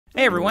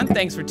Hey everyone,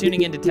 thanks for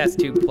tuning in to Test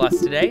Tube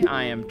Plus today.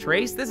 I am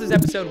Trace. This is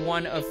episode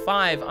 1 of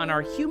 5 on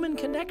our Human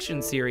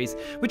Connection series,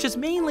 which is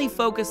mainly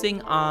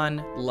focusing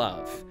on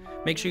love.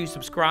 Make sure you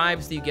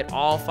subscribe so you get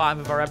all 5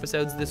 of our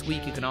episodes this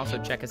week. You can also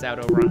check us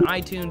out over on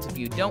iTunes. If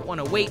you don't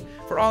want to wait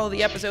for all of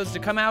the episodes to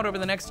come out over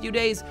the next few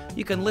days,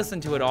 you can listen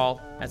to it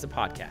all as a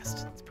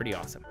podcast. It's pretty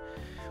awesome.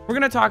 We're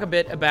going to talk a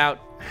bit about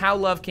how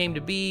love came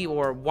to be,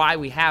 or why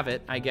we have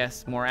it, I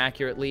guess, more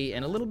accurately,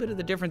 and a little bit of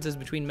the differences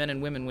between men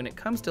and women when it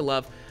comes to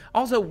love.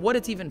 Also, what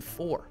it's even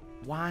for.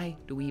 Why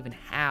do we even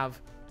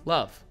have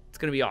love? It's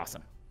going to be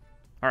awesome.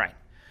 All right.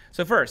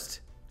 So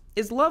first,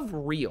 is love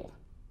real?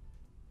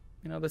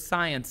 You know, the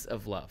science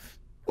of love.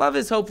 Love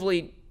is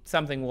hopefully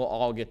something we'll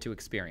all get to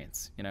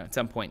experience, at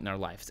some point in our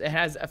lives. It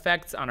has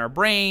effects on our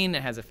brain.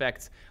 It has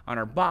effects on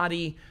our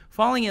body.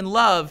 Falling in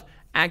love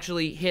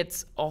actually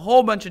hits a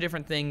whole bunch of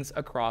different things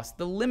across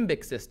the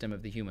limbic system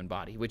of the human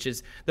body, which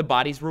is the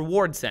body's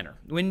reward center.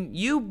 When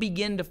you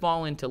begin to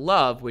fall into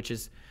love, which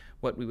is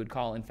what we would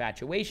call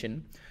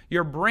infatuation,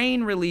 your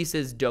brain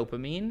releases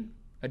dopamine,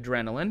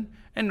 adrenaline,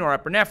 and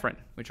norepinephrine,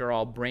 which are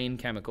all brain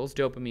chemicals.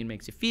 Dopamine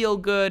makes you feel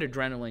good.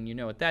 Adrenaline, you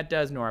know what that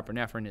does.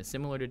 Norepinephrine is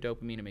similar to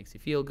dopamine. It makes you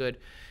feel good.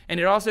 And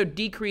it also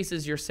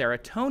decreases your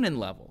serotonin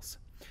levels.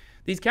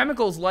 These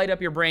chemicals light up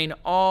your brain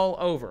all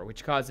over,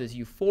 which causes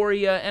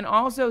euphoria and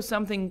also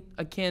something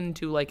akin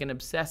to like an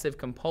obsessive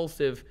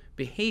compulsive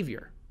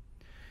behavior.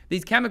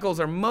 These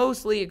chemicals are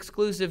mostly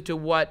exclusive to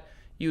what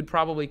you'd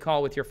probably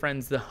call with your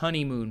friends the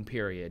honeymoon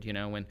period,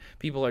 when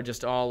people are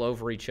just all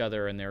over each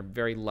other and they're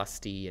very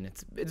lusty, and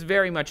it's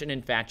very much an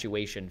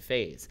infatuation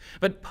phase.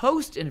 But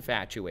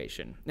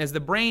post-infatuation, as the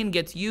brain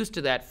gets used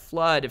to that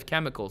flood of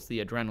chemicals,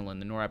 the adrenaline,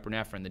 the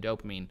norepinephrine, the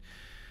dopamine,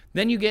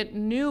 then you get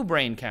new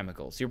brain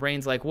chemicals. Your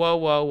brain's like, whoa,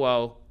 whoa,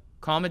 whoa,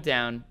 calm it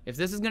down. If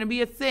this is going to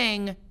be a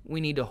thing, we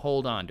need to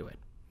hold on to it.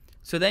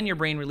 So then your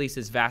brain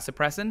releases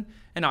vasopressin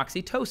and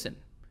oxytocin.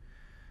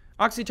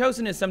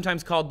 Oxytocin is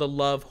sometimes called the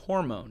love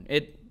hormone.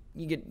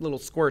 You get little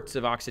squirts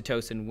of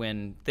oxytocin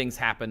when things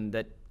happen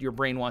that your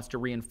brain wants to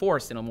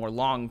reinforce in a more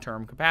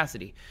long-term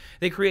capacity.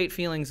 They create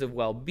feelings of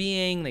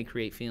well-being, they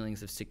create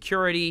feelings of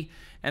security,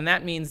 and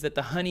that means that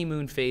the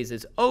honeymoon phase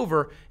is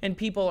over and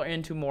people are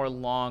into more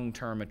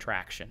long-term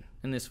attraction,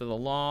 and this for the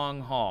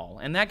long haul,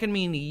 and that can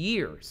mean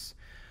years.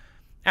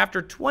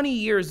 After 20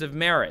 years of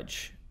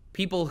marriage,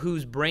 people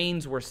whose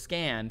brains were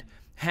scanned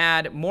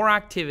had more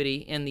activity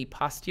in the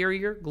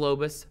posterior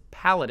globus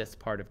pallidus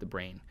part of the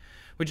brain,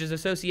 which is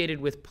associated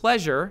with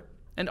pleasure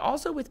and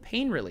also with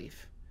pain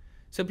relief.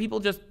 So people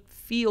just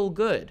feel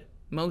good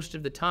most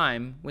of the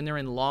time when they're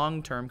in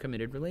long-term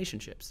committed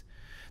relationships.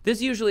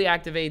 This usually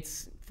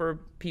activates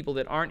for people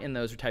that aren't in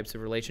those types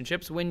of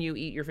relationships when you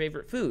eat your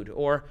favorite food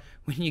or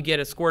when you get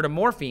a squirt of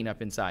morphine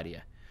up inside of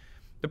you.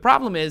 The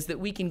problem is that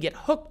we can get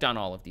hooked on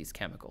all of these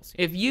chemicals.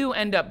 If you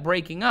end up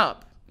breaking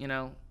up, you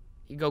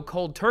go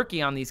cold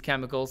turkey on these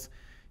chemicals,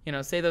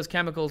 say those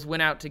chemicals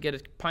went out to get a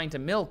pint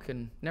of milk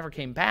and never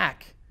came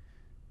back.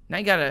 Now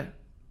you got to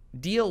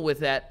deal with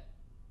that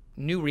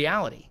new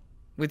reality,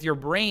 with your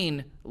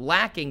brain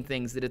lacking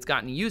things that it's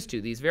gotten used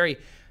to, these very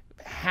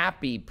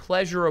happy,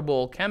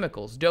 pleasurable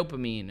chemicals,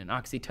 dopamine and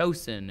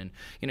oxytocin, and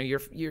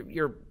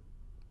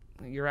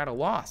you're at a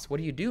loss. What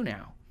do you do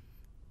now?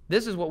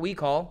 This is what we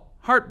call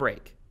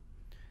heartbreak.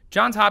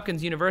 Johns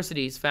Hopkins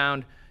University has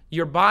found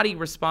your body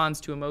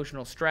responds to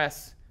emotional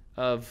stress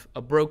of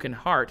a broken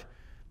heart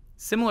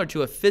similar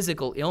to a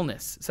physical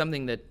illness,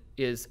 something that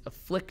is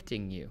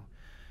afflicting you.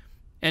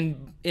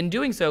 And in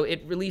doing so,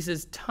 it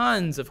releases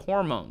tons of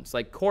hormones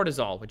like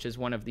cortisol, which is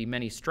one of the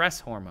many stress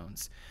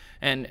hormones,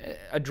 and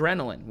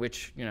adrenaline,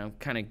 which,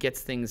 kind of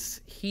gets things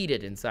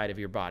heated inside of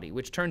your body,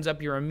 which turns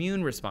up your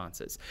immune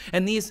responses.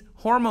 And these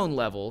hormone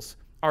levels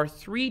are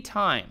 3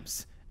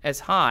 times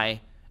as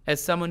high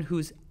as someone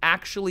who's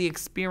actually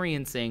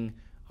experiencing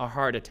a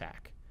heart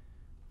attack.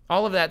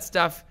 All of that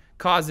stuff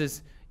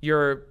causes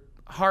your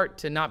heart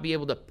to not be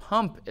able to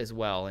pump as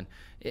well, and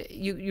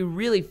you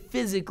really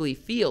physically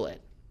feel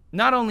it.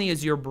 Not only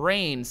is your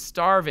brain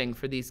starving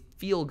for these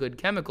feel-good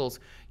chemicals,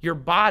 your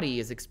body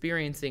is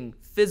experiencing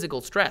physical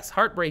stress.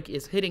 Heartbreak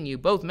is hitting you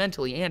both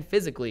mentally and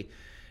physically.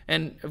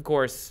 And of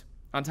course,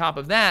 on top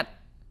of that,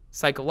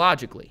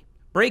 psychologically.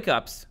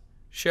 Breakups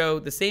show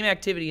the same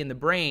activity in the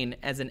brain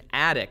as an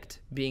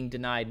addict being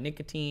denied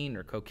nicotine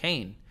or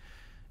cocaine.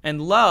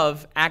 And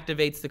love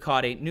activates the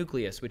caudate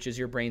nucleus, which is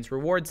your brain's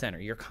reward center.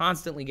 You're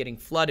constantly getting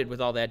flooded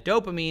with all that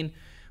dopamine,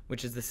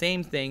 which is the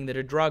same thing that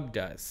a drug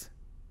does.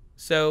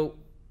 So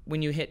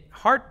when you hit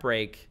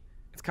heartbreak,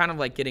 it's kind of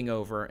like getting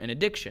over an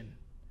addiction.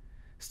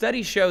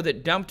 Studies show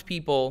that dumped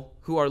people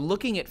who are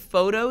looking at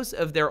photos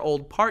of their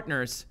old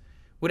partners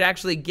would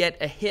actually get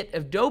a hit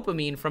of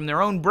dopamine from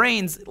their own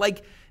brains.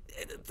 Like,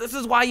 this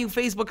is why you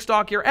Facebook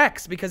stalk your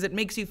ex, because it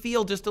makes you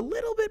feel just a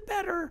little bit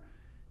better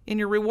in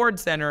your reward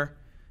center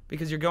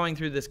because you're going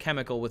through this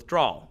chemical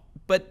withdrawal.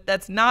 But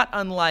that's not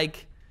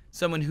unlike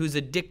someone who's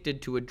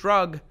addicted to a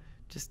drug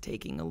just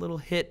taking a little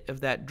hit of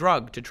that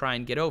drug to try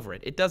and get over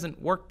it. It doesn't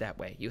work that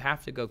way. You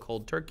have to go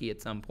cold turkey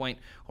at some point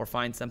or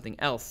find something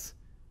else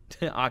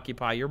to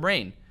occupy your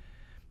brain.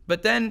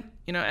 But then,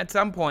 at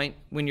some point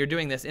when you're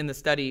doing this in the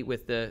study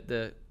with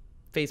the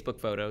Facebook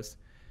photos,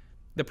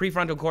 the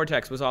prefrontal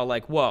cortex was all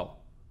like, whoa,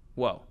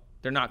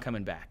 they're not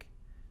coming back.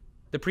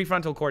 The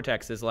prefrontal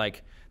cortex is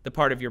like the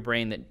part of your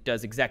brain that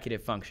does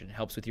executive function. It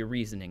helps with your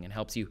reasoning and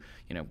helps you,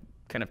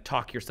 kind of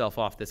talk yourself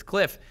off this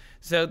cliff.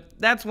 So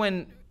that's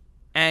when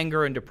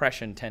anger and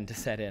depression tend to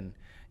set in,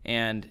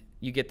 and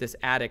you get this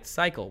addict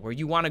cycle where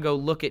you want to go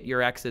look at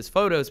your ex's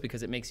photos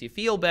because it makes you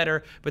feel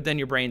better, but then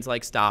your brain's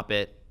like, stop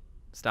it,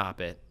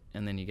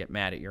 and then you get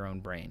mad at your own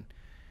brain.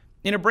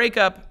 In a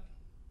breakup,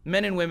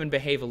 men and women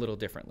behave a little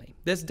differently.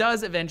 This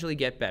does eventually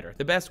get better.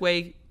 The best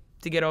way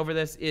to get over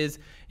this is,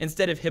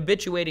 instead of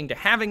habituating to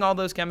having all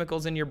those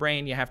chemicals in your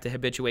brain, you have to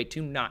habituate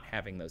to not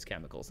having those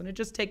chemicals, and it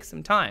just takes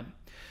some time.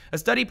 A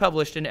study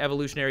published in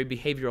Evolutionary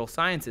Behavioral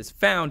Sciences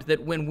found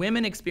that when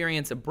women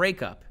experience a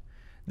breakup,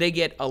 they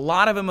get a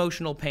lot of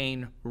emotional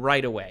pain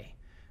right away,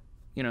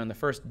 in the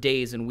first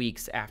days and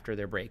weeks after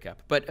their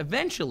breakup. But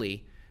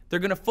eventually, they're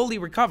going to fully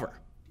recover.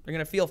 They're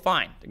going to feel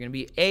fine. They're going to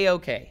be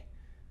A-okay.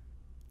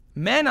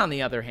 Men, on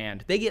the other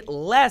hand, they get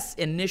less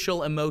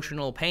initial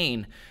emotional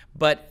pain,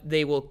 but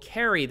they will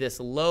carry this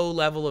low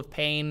level of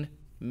pain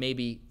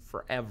maybe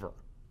forever.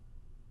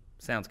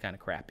 Sounds kind of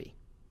crappy.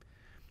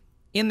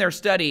 In their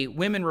study,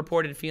 women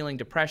reported feeling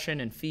depression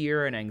and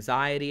fear and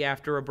anxiety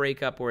after a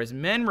breakup, whereas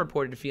men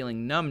reported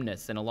feeling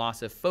numbness and a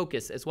loss of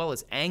focus, as well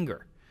as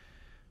anger.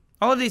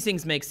 All of these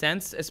things make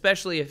sense,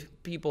 especially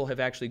if people have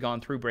actually gone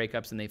through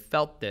breakups and they've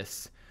felt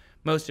this.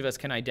 Most of us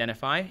can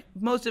identify.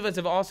 Most of us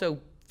have also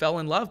fell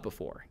in love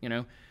before,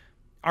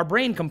 Our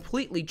brain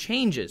completely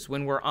changes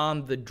when we're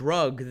on the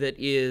drug that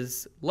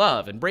is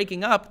love. And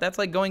breaking up, that's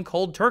like going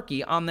cold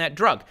turkey on that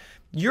drug.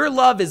 Your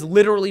love is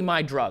literally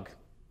my drug.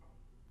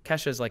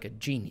 Kesha's like a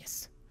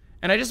genius.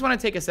 And I just want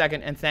to take a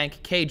second and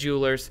thank K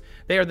Jewelers.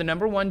 They are the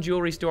 #1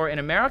 jewelry store in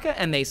America,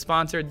 and they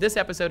sponsored this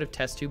episode of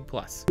Test Tube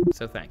Plus.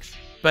 So thanks.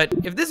 But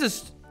if this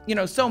is,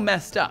 so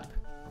messed up,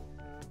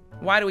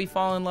 why do we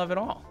fall in love at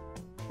all?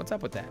 What's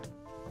up with that?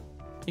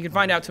 You can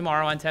find out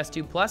tomorrow on Test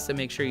Tube Plus, so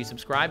make sure you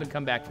subscribe and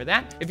come back for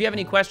that. If you have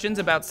any questions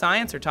about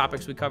science or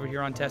topics we covered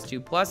here on Test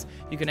Tube Plus,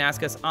 you can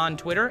ask us on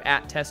Twitter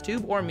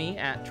 @TestTube or me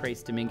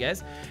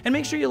 @TraceDominguez. And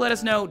make sure you let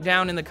us know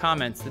down in the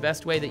comments the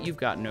best way that you've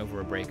gotten over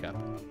a breakup.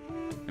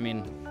 I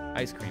mean,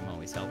 ice cream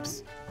always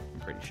helps, I'm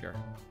pretty sure.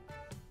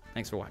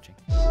 Thanks for watching.